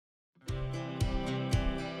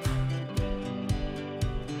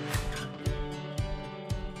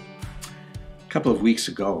couple of weeks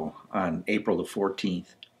ago, on April the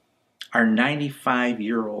 14th, our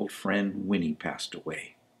 95-year-old friend Winnie passed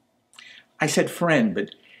away. I said friend,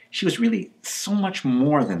 but she was really so much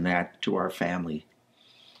more than that to our family.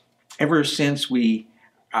 Ever since we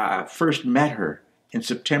first met her in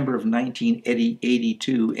September of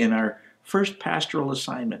 1982 in our first pastoral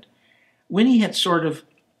assignment, Winnie had sort of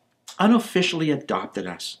unofficially adopted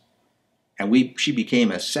us, and she became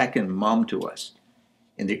a second mom to us.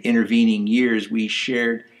 In the intervening years, we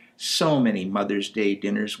shared so many Mother's Day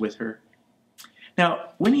dinners with her. Now,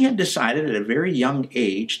 Winnie had decided at a very young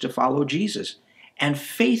age to follow Jesus and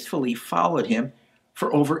faithfully followed him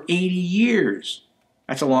for over 80 years.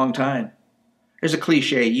 That's a long time. There's a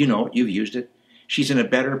cliche, you know it, you've used it. She's in a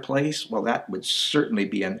better place. Well, that would certainly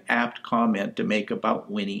be an apt comment to make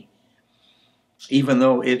about Winnie. Even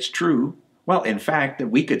though it's true, well, in fact, that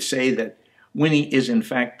we could say that Winnie is in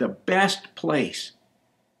fact the best place.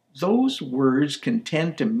 Those words can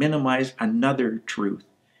tend to minimize another truth.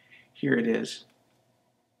 Here it is.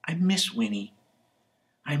 I miss Winnie.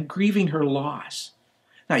 I'm grieving her loss.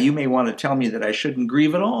 Now, you may want to tell me that I shouldn't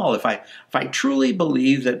grieve at all if I truly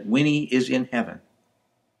believe that Winnie is in heaven.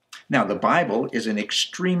 Now, the Bible is an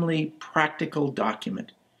extremely practical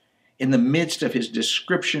document. In the midst of his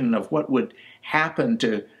description of what would happen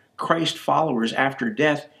to Christ followers after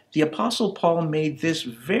death, the Apostle Paul made this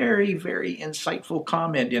very, very insightful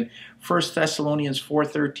comment in 1 Thessalonians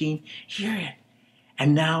 4:13. Hear it.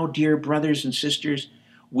 And now, dear brothers and sisters,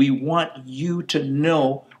 we want you to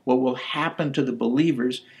know what will happen to the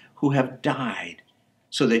believers who have died,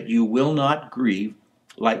 so that you will not grieve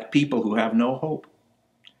like people who have no hope.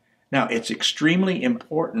 Now, it's extremely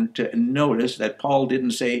important to notice that Paul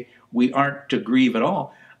didn't say we aren't to grieve at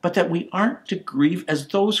all, but that we aren't to grieve as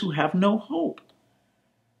those who have no hope.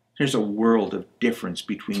 There's a world of difference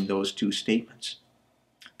between those two statements.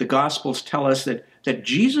 The Gospels tell us that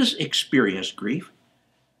Jesus experienced grief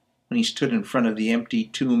when he stood in front of the empty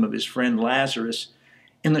tomb of his friend Lazarus.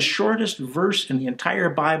 In the shortest verse in the entire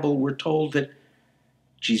Bible, we're told that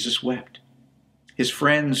Jesus wept. His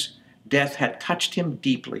friend's death had touched him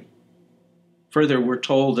deeply. Further, we're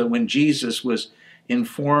told that when Jesus was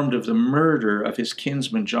informed of the murder of his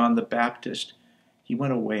kinsman John the Baptist, he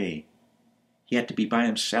went away. He had to be by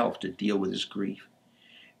himself to deal with his grief.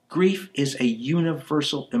 Grief is a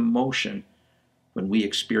universal emotion when we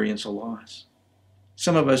experience a loss.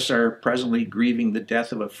 Some of us are presently grieving the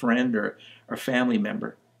death of a friend or a family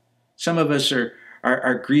member. Some of us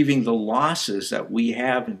are grieving the losses that we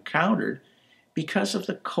have encountered because of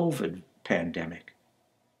the COVID pandemic.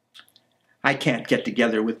 I can't get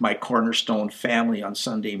together with my Cornerstone family on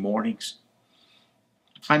Sunday mornings.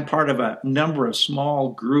 I'm part of a number of small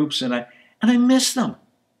groups, and I miss them.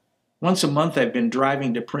 Once a month, I've been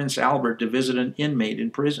driving to Prince Albert to visit an inmate in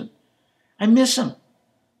prison. I miss them.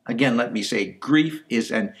 Again, let me say, grief is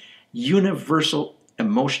an universal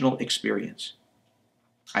emotional experience.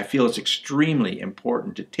 I feel it's extremely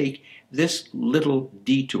important to take this little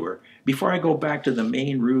detour before I go back to the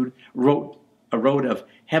main road of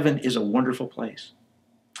heaven is a wonderful place.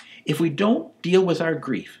 If we don't deal with our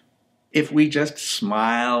grief, if we just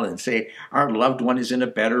smile and say our loved one is in a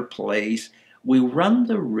better place, we run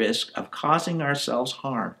the risk of causing ourselves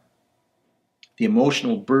harm. The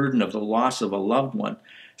emotional burden of the loss of a loved one,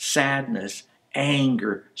 sadness,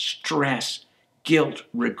 anger, stress, guilt,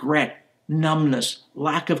 regret, numbness,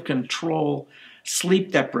 lack of control,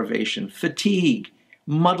 sleep deprivation, fatigue,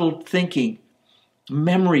 muddled thinking,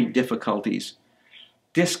 memory difficulties,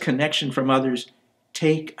 disconnection from others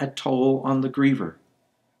take a toll on the griever.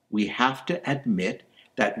 We have to admit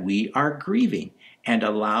that we are grieving and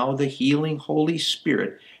allow the healing Holy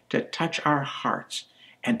Spirit to touch our hearts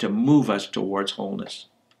and to move us towards wholeness.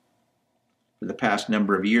 For the past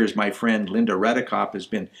number of years, my friend Linda Redekop has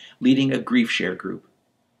been leading a grief share group.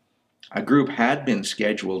 A group had been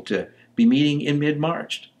scheduled to be meeting in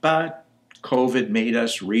mid-March, but COVID made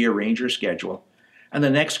us rearrange our schedule, and the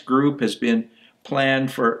next group has been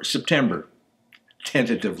planned for September,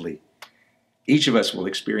 tentatively. Each of us will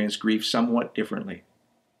experience grief somewhat differently.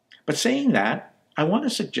 But saying that, I want to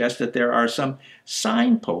suggest that there are some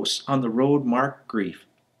signposts on the road marked grief,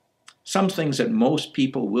 some things that most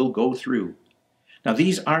people will go through. Now,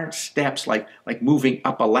 these aren't steps like moving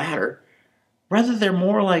up a ladder. Rather, they're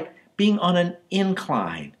more like being on an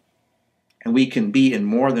incline, and we can be in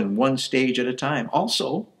more than one stage at a time.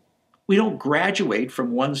 Also, we don't graduate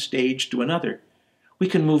from one stage to another. We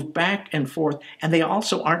can move back and forth, and they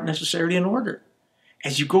also aren't necessarily in order.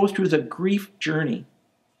 As you go through the grief journey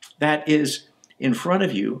that is in front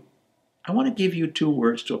of you, I want to give you two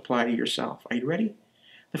words to apply to yourself. Are you ready?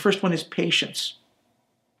 The first one is patience.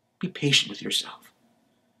 Be patient with yourself.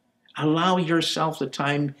 Allow yourself the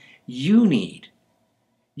time you need.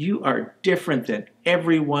 You are different than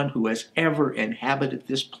everyone who has ever inhabited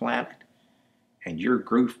this planet, and your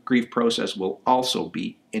grief process will also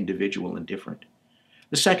be individual and different.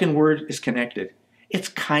 The second word is connected. It's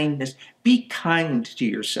kindness. Be kind to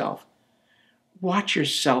yourself. Watch your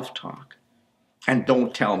self-talk. And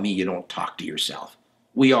don't tell me you don't talk to yourself.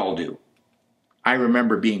 We all do. I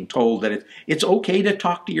remember being told that it's okay to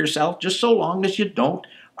talk to yourself just so long as you don't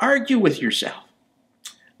argue with yourself.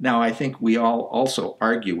 Now, I think we all also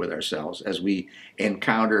argue with ourselves as we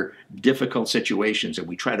encounter difficult situations and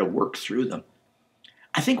we try to work through them.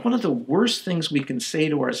 I think one of the worst things we can say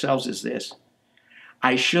to ourselves is this: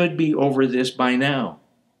 I should be over this by now.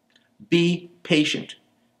 Be patient.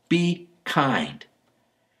 Be kind.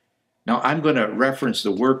 Now, I'm going to reference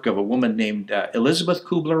the work of a woman named Elizabeth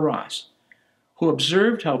Kubler-Ross, who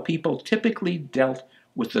observed how people typically dealt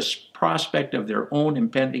with the prospect of their own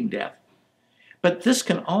impending death. But this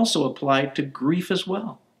can also apply to grief as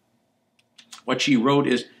well. What she wrote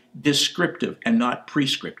is descriptive and not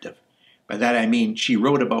prescriptive. By that I mean she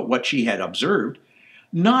wrote about what she had observed,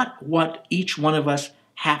 not what each one of us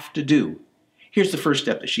have to do. Here's the first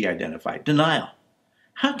step that she identified: denial.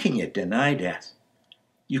 How can you deny death?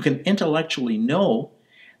 You can intellectually know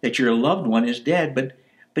that your loved one is dead,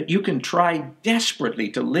 but you can try desperately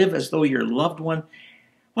to live as though your loved one,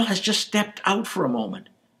 well, has just stepped out for a moment.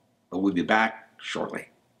 But we'll be back shortly.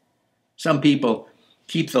 Some people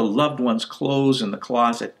keep the loved one's clothes in the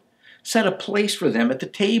closet, set a place for them at the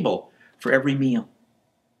table for every meal.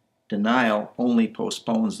 Denial only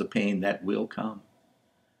postpones the pain that will come.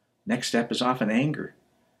 Next step is often anger.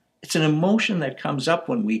 It's an emotion that comes up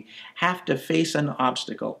when we have to face an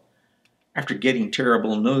obstacle. After getting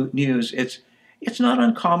terrible news, it's not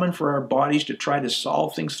uncommon for our bodies to try to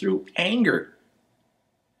solve things through anger.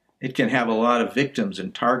 It can have a lot of victims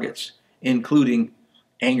and targets, including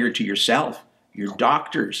anger to yourself, your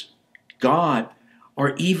doctors, God,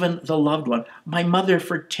 or even the loved one. My mother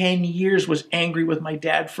for 10 years was angry with my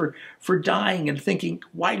dad for dying and thinking,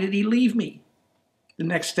 why did he leave me? The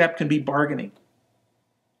next step can be bargaining.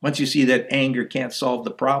 Once you see that anger can't solve the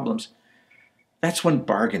problems, that's when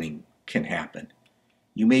bargaining can happen.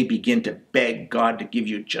 You may begin to beg God to give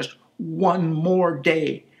you just one more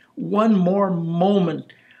day, one more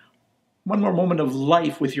moment of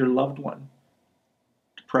life with your loved one.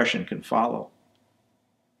 Depression can follow.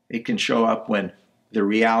 It can show up when the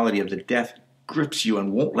reality of the death grips you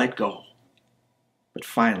and won't let go. But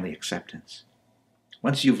finally, acceptance.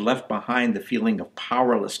 Once you've left behind the feeling of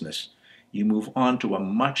powerlessness, you move on to a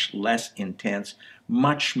much less intense,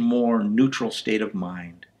 much more neutral state of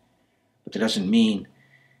mind. But that doesn't mean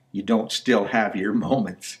you don't still have your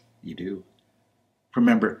moments. You do.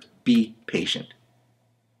 Remember, be patient.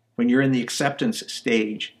 When you're in the acceptance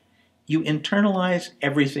stage, you internalize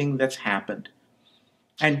everything that's happened.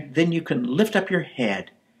 And then you can lift up your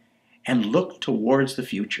head and look towards the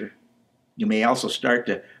future. You may also start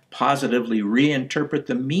to positively reinterpret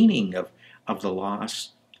the meaning of the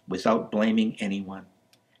loss without blaming anyone.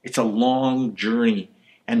 It's a long journey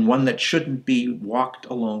and one that shouldn't be walked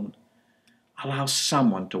alone. Allow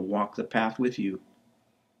someone to walk the path with you.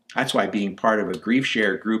 That's why being part of a grief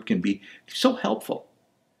share group can be so helpful.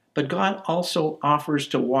 But God also offers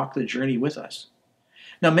to walk the journey with us.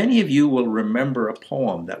 Now, many of you will remember a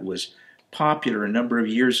poem that was popular a number of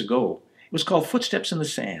years ago. It was called Footsteps in the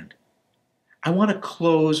Sand. I want to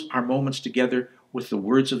close our moments together with the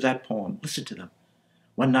words of that poem. Listen to them.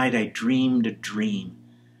 One night I dreamed a dream.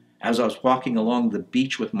 As I was walking along the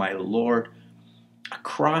beach with my Lord,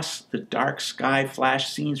 across the dark sky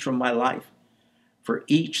flashed scenes from my life. For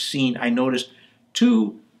each scene I noticed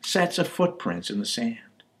 2 sets of footprints in the sand.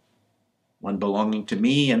 One belonging to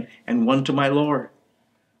me and one to my Lord.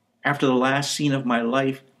 After the last scene of my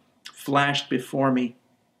life flashed before me,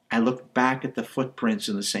 I looked back at the footprints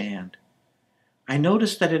in the sand. I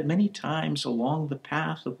noticed that at many times along the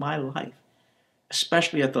path of my life,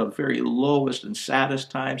 especially at the very lowest and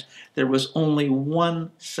saddest times, there was only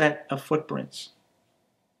 1 set of footprints.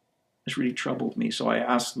 This really troubled me, so I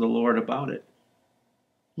asked the Lord about it.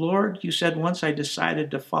 Lord, you said once I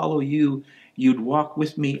decided to follow you, you'd walk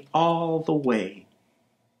with me all the way.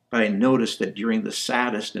 But I noticed that during the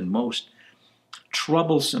saddest and most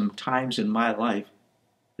troublesome times in my life,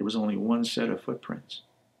 there was only 1 set of footprints.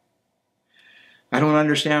 I don't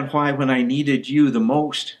understand why when I needed you the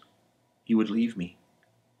most, you would leave me.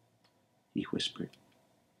 He whispered,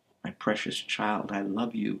 my precious child, I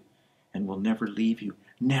love you and will never leave you.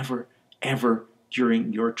 Never, ever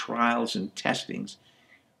during your trials and testings.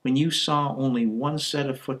 When you saw only 1 set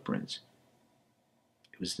of footprints,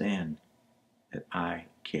 it was then that I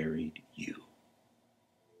carried you.